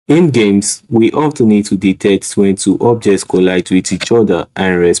In games, we often need to detect when two objects collide with each other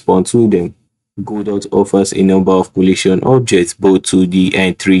and respond to them. Godot offers a number of collision objects, both 2D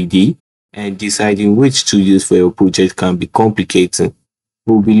and 3D, and deciding which to use for your project can be complicated.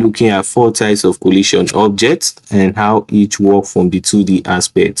 We'll be looking at 4 types of collision objects and how each work from the 2D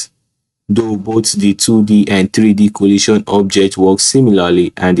aspect. Though both the 2D and 3D collision objects work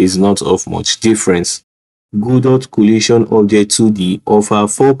similarly and is not of much difference. Godot Collision Object 2D offer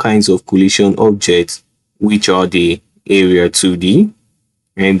 4 kinds of collision objects, which are the Area 2D,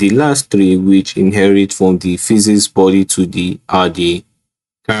 and the last 3, which inherit from the PhysicsBody 2D, are the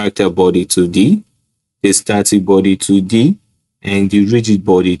CharacterBody 2D, the StaticBody 2D, and the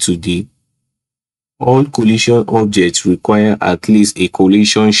RigidBody 2D. All collision objects require at least a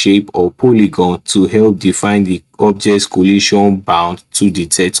collision shape or polygon to help define the object's collision bound to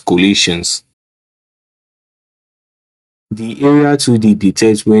detect collisions. The Area 2D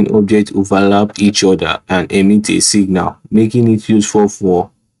detects when objects overlap each other and emit a signal, making it useful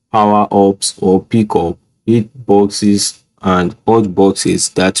for power-ups or pick-up, hitboxes, and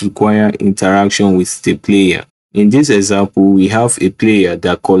hotboxes that require interaction with the player. In this example, we have a player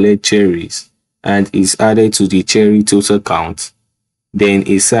that collects cherries and is added to the cherry total count. Then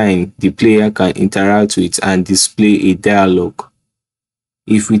a sign the player can interact with and display a dialog.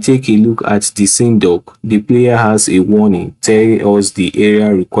 If we take a look at the scene dock, the player has a warning telling us the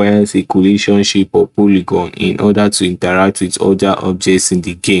area requires a collision shape or polygon in order to interact with other objects in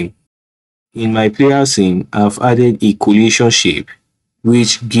the game. In my player scene, I've added a collision shape,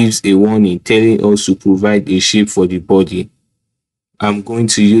 which gives a warning telling us to provide a shape for the body. I'm going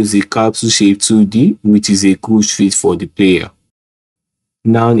to use the capsule shape 2D, which is a good fit for the player.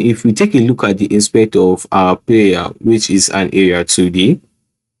 Now, if we take a look at the inspector of our player, which is an Area 2D,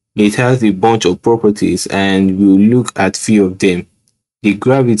 it has a bunch of properties and we'll look at few of them. The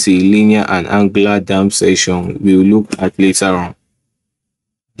gravity, linear and angular damp section we'll look at later on.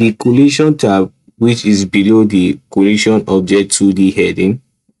 The collision tab, which is below the collision object 2D heading,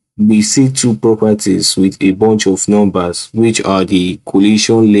 we see 2 properties with a bunch of numbers, which are the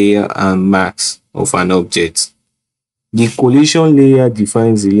collision layer and max of an object. The collision layer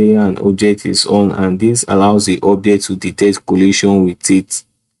defines the layer an object is on, and this allows the object to detect collision with it.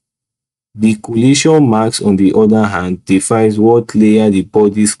 The collision max, on the other hand, defines what layer the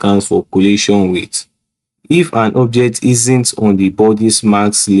body scans for collision with. If an object isn't on the body's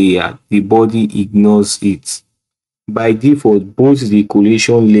max layer, the body ignores it. By default, both the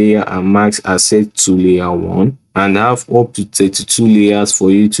collision layer and max are set to layer 1 and have up to 32 layers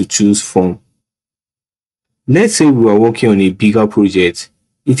for you to choose from. Let's say we are working on a bigger project.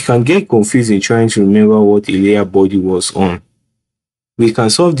 It can get confusing trying to remember what a layer body was on. We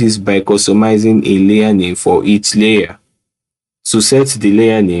can solve this by customizing a layer name for each layer. To set the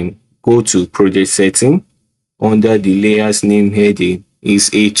layer name, go to Project Setting. Under the Layers Name heading is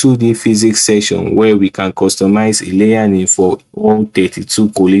a 2D physics section where we can customize a layer name for all 32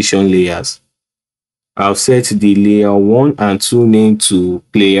 collision layers. I've set the layer 1 and 2 name to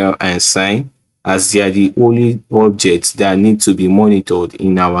player and sign, as they are the only objects that need to be monitored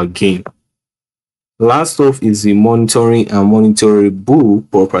in our game. Last off is the monitoring and monitorable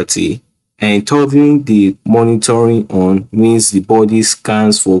property, and toggling the monitoring on means the body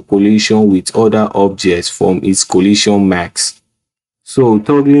scans for collision with other objects from its collision max. So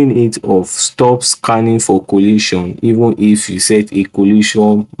toggling it off stops scanning for collision even if you set a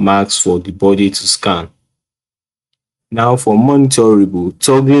collision max for the body to scan. Now for monitorable,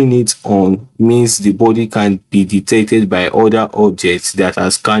 toggling it on means the body can be detected by other objects that are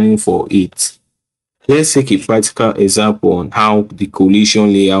scanning for it. Let's take a practical example on how the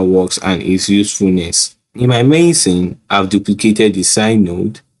collision layer works and its usefulness. In my main scene, I've duplicated the sign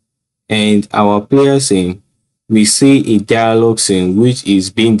node, and our player scene, we see a dialog scene which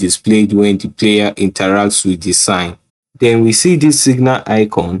is being displayed when the player interacts with the sign. Then we see this signal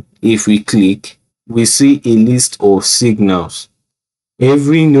icon. If we click, we see a list of signals.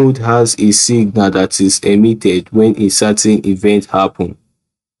 Every node has a signal that is emitted when a certain event happens.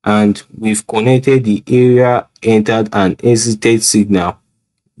 And we've connected the area entered and exited signal,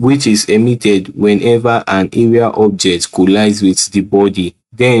 which is emitted whenever an area object collides with the body.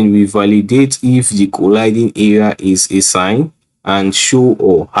 Then we validate if the colliding area is a sign and show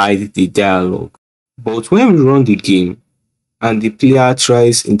or hide the dialog. But when we run the game and the player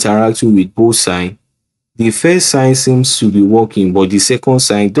tries interacting with both signs, the first sign seems to be working but the second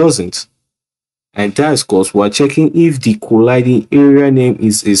sign doesn't. And that's because we're checking if the colliding area name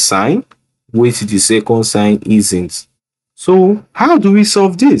is a sign, which the second sign isn't. So how do we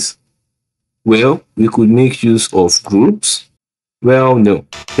solve this? Well, we could make use of groups. Well, no,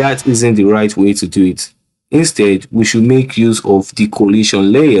 that isn't the right way to do it. Instead, we should make use of the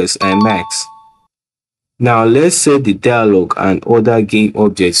collision layers and max. Now let's set the dialog and other game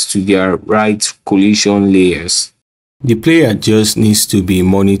objects to their right collision layers. The player just needs to be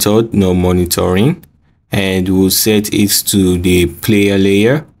monitored, not monitoring, and we'll set it to the player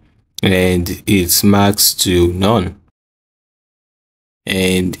layer and its max to none.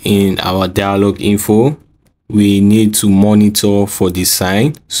 And in our dialog info, we need to monitor for the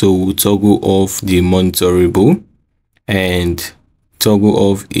sign, so we'll toggle off the monitorable and toggle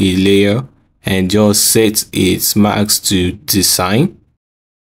off a layer and just set its max to the sign.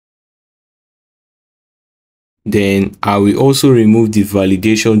 Then I will also remove the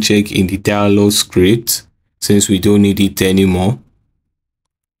validation check in the dialog script since we don't need it anymore.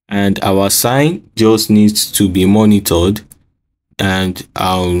 And our sign just needs to be monitored, and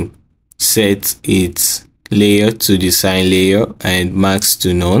I'll set its layer to the sign layer and max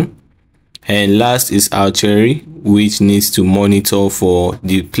to none. And last is our cherry, which needs to monitor for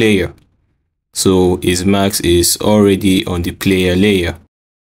the player, so its max is already on the player layer.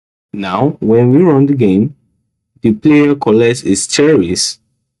 Now when we run the game, the player collects its cherries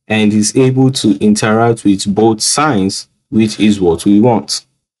and is able to interact with both signs, which is what we want.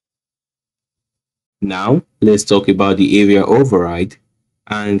 Now let's talk about the area override,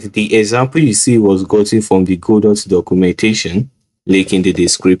 and the example you see was gotten from the Godot documentation, link in the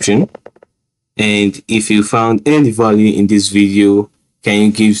description. And if you found any value in this video, can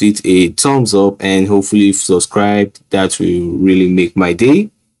you give it a thumbs up and hopefully subscribe? That will really make my day,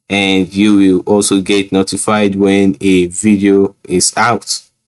 and you will also get notified when a video is out.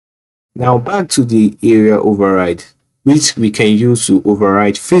 Now back to the area override, which we can use to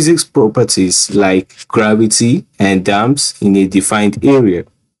override physics properties like gravity and damps in a defined area.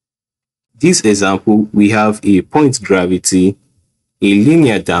 This example, we have a point gravity, a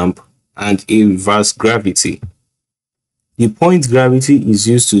linear damp, and a reverse gravity. The point gravity is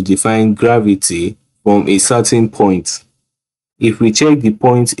used to define gravity from a certain point. If we check the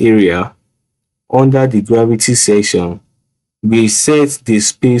point area under the gravity section, we set the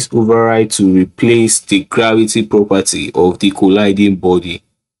space override to replace the gravity property of the colliding body,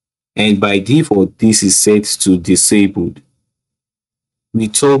 and by default this is set to disabled. We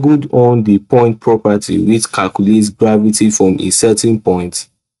toggled on the point property, which calculates gravity from a certain point,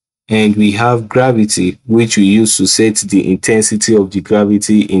 and we have gravity, which we use to set the intensity of the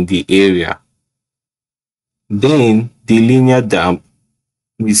gravity in the area. Then the linear damp,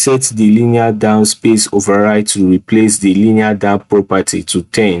 we set the linear damp space override to replace the linear damp property to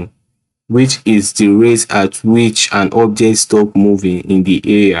 10, which is the rate at which an object stops moving in the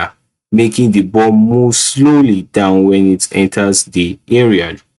area, making the ball move slowly down when it enters the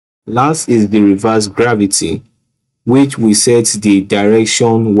area. Last is the reverse gravity, which we set the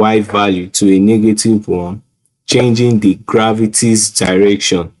direction y value to a -1, changing the gravity's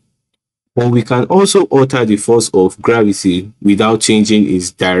direction. But we can also alter the force of gravity without changing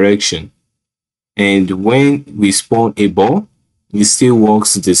its direction. And when we spawn a ball, it still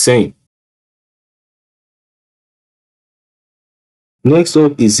works the same. Next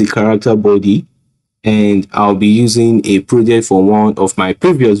up is the character body, and I'll be using a project from one of my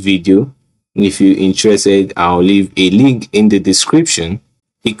previous videos. If you're interested, I'll leave a link in the description.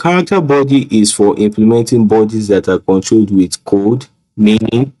 The character body is for implementing bodies that are controlled with code,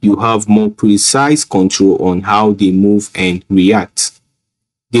 meaning you have more precise control on how they move and react.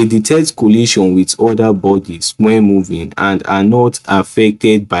 They detect collision with other bodies when moving and are not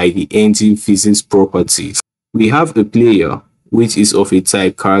affected by the engine physics properties. We have a player, which is of a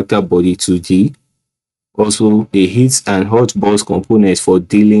type CharacterBody 2D. Also, a hit and hot box component for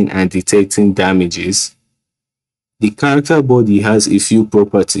dealing and detecting damages. The character body has a few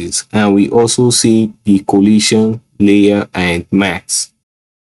properties, and we also see the collision, layer, and max.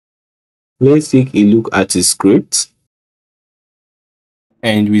 Let's take a look at the script.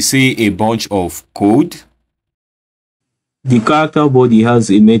 And we see a bunch of code. The character body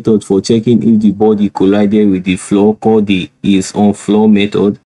has a method for checking if the body collided with the floor called the isOnFloor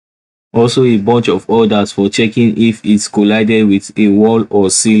method. Also a bunch of others for checking if it's collided with a wall or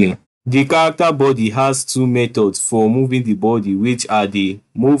ceiling. The character body has two methods for moving the body, which are the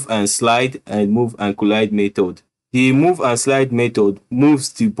move and slide and move and collide method. The move and slide method moves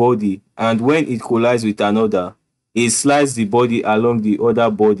the body, and when it collides with another, it slides the body along the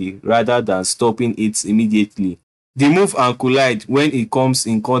other body rather than stopping it immediately. The move and collide, when it comes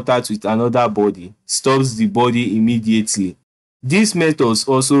in contact with another body, stops the body immediately. These methods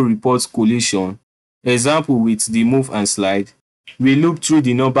also report collision. Example with the move and slide, we look through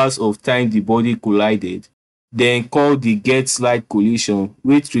the numbers of times the body collided, then called the getSlide collision,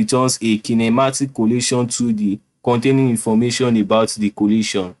 which returns a kinematic collision 2D containing information about the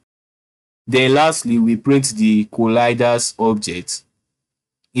collision. Then lastly, we print the colliders object.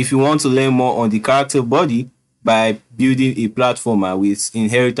 If you want to learn more on the character body by building a platformer with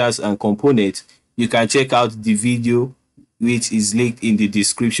inheritance and components, you can check out the video which is linked in the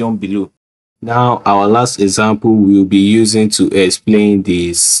description below. Now, our last example we'll be using to explain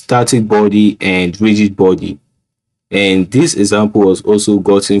the static body and rigid body. And this example was also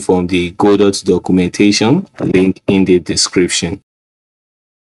gotten from the Godot documentation, link in the description.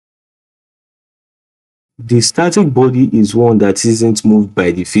 The static body is one that isn't moved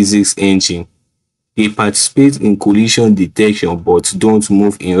by the physics engine. They participate in collision detection but don't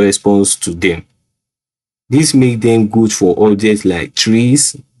move in response to them. This makes them good for objects like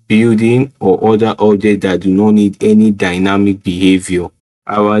trees, building, or other objects that do not need any dynamic behavior.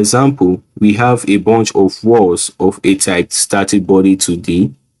 Our example, we have a bunch of walls of a type static body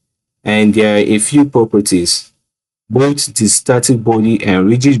 2D, and there are a few properties. Both the static body and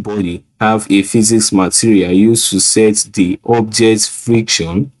rigid body have a physics material used to set the object's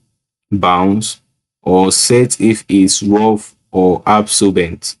friction, bounce, or set if it's rough or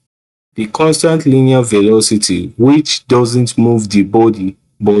absorbent. The constant linear velocity, which doesn't move the body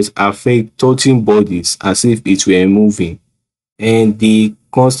but affects touching bodies as if it were moving, and the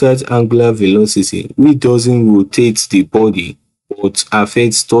constant angular velocity, which doesn't rotate the body but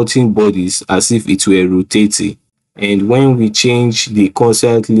affects touching bodies as if it were rotating. And when we change the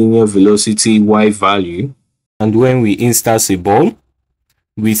constant linear velocity y value, and when we instance a ball,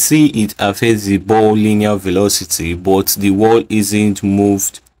 we see it affects the ball linear velocity, but the wall isn't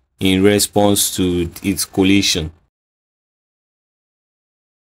moved in response to its collision.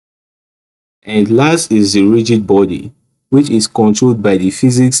 And last is the rigid body, which is controlled by the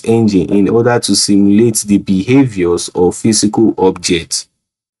physics engine in order to simulate the behaviors of physical objects.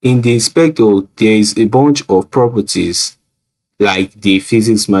 In the inspector, there is a bunch of properties like the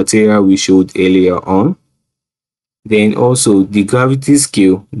physics material we showed earlier on. Then also the gravity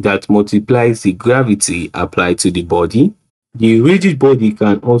scale that multiplies the gravity applied to the body. The rigid body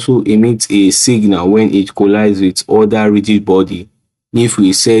can also emit a signal when it collides with other rigid body if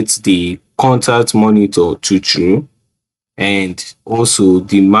we set the contact monitor to true, and also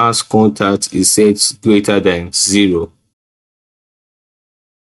the mass contact is set greater than 0.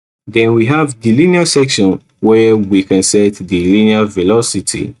 Then we have the linear section where we can set the linear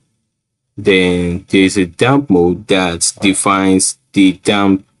velocity. Then there is a damp mode that defines the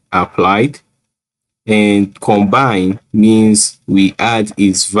damp applied, and combine means we add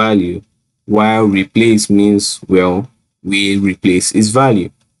its value, while replace means, well, we replace its value.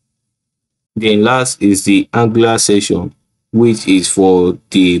 Then last is the angular section, which is for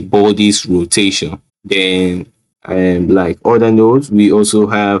the body's rotation. Then like other nodes, we also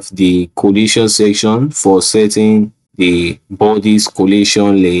have the collision section for setting the body's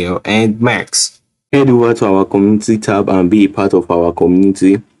collision layer and max. Head over to our community tab and be a part of our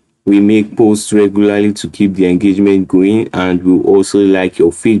community. We make posts regularly to keep the engagement going, and we'll also like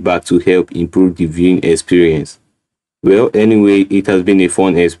your feedback to help improve the viewing experience. Well, anyway, it has been a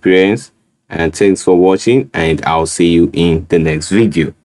fun experience, and thanks for watching, and I'll see you in the next video.